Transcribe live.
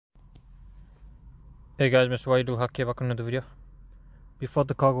Hey guys, MrWaheedulHaque back on another video. Before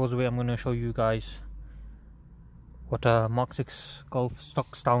the car goes away, I'm going to show you guys what a Mark 6 Golf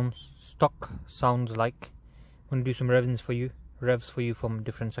stock sounds like. I'm going to do some revs for you from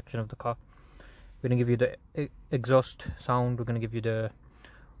different sections of the car. We're going to give you the exhaust sound, we're going to give you the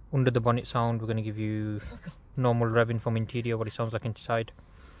under the bonnet sound, we're going to give you normal revving from interior, what it sounds like inside,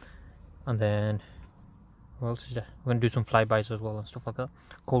 and then what else is there? We're going to do some flybys as well and stuff like that.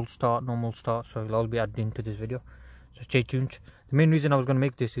 Cold start, normal start, so it'll all be added into this video, so stay tuned. The main reason I was going to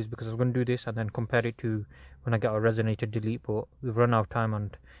make this is because I was going to do this and then compare it to when I get a resonator delete, but we've run out of time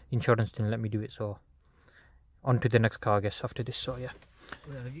and insurance didn't let me do it, so on to the next car I guess after this. So yeah.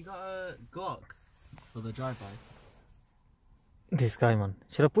 Wait, have you got a Glock for the drive-bys? This guy, man.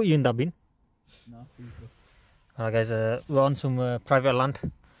 Should I put you in that bin? No, please do. Alright guys, we're on some private land,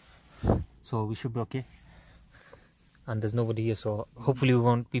 so we should be okay. And there's nobody here, so hopefully we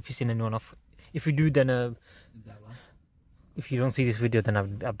won't be pissing anyone off. If we do, then if you don't see this video, then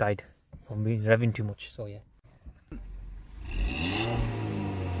I've died from being revving too much, so yeah.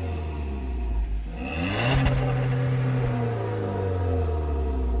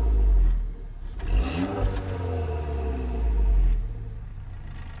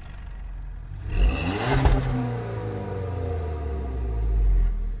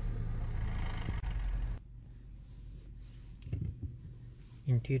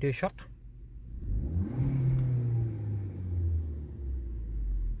 Interior shot.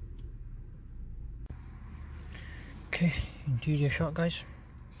 Okay, interior shot, guys.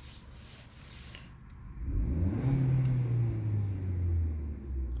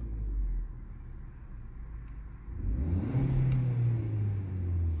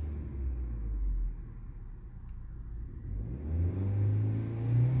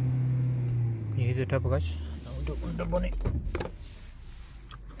 Can you hear the turbo, guys? Now we'll do the bonnet.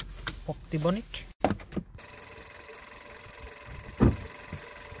 Pop the bonnet.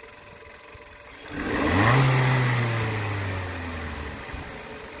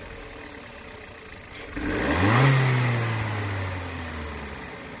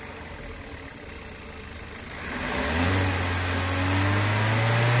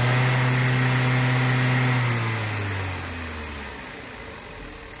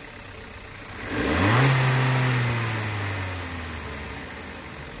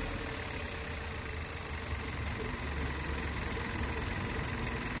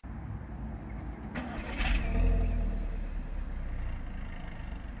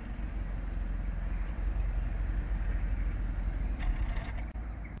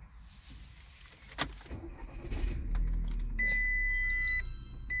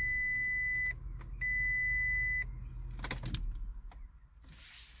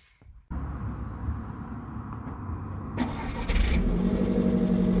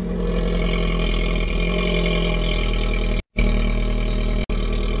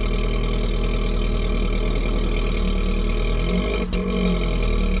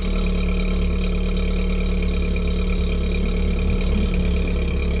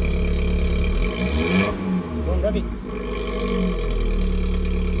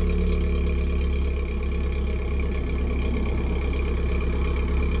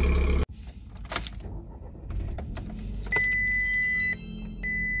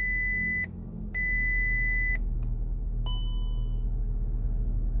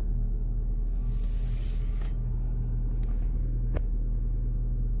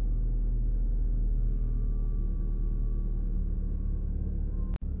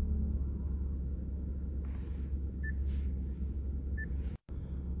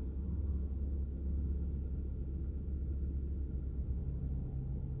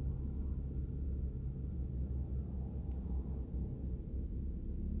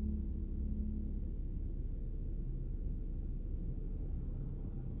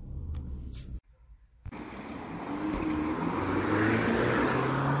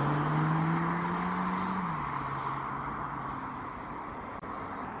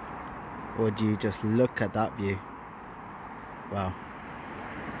 Would you just look at that view? Wow,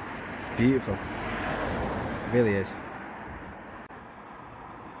 it's beautiful. It really is.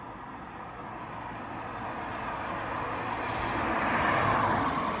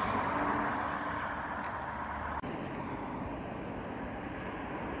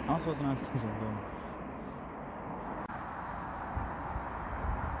 I'm supposed to know what I'm doing.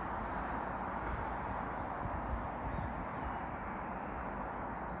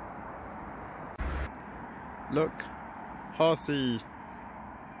 Look, horsey.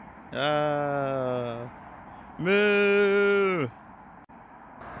 Moo.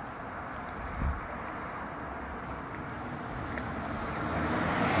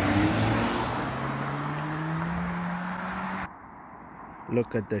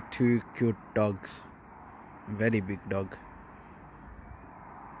 Look at the two cute dogs. Very big dog.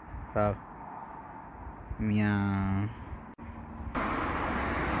 Wow. Meow.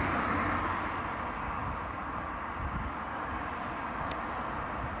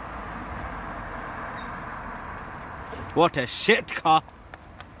 What a shit car!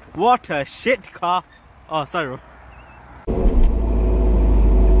 What a shit car! Oh, sorry.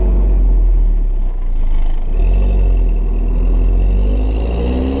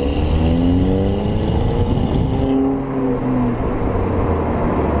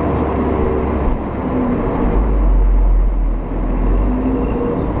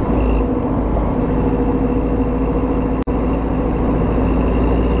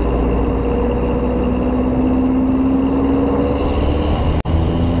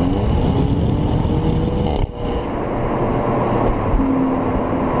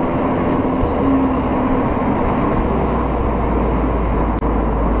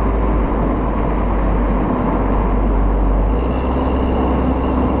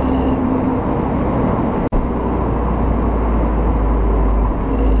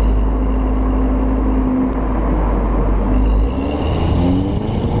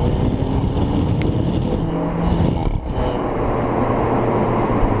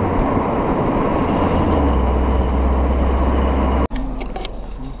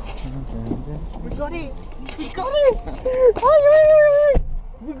 got it! We got it!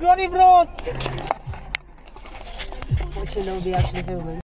 We got it, bro! What you know, be actually filming.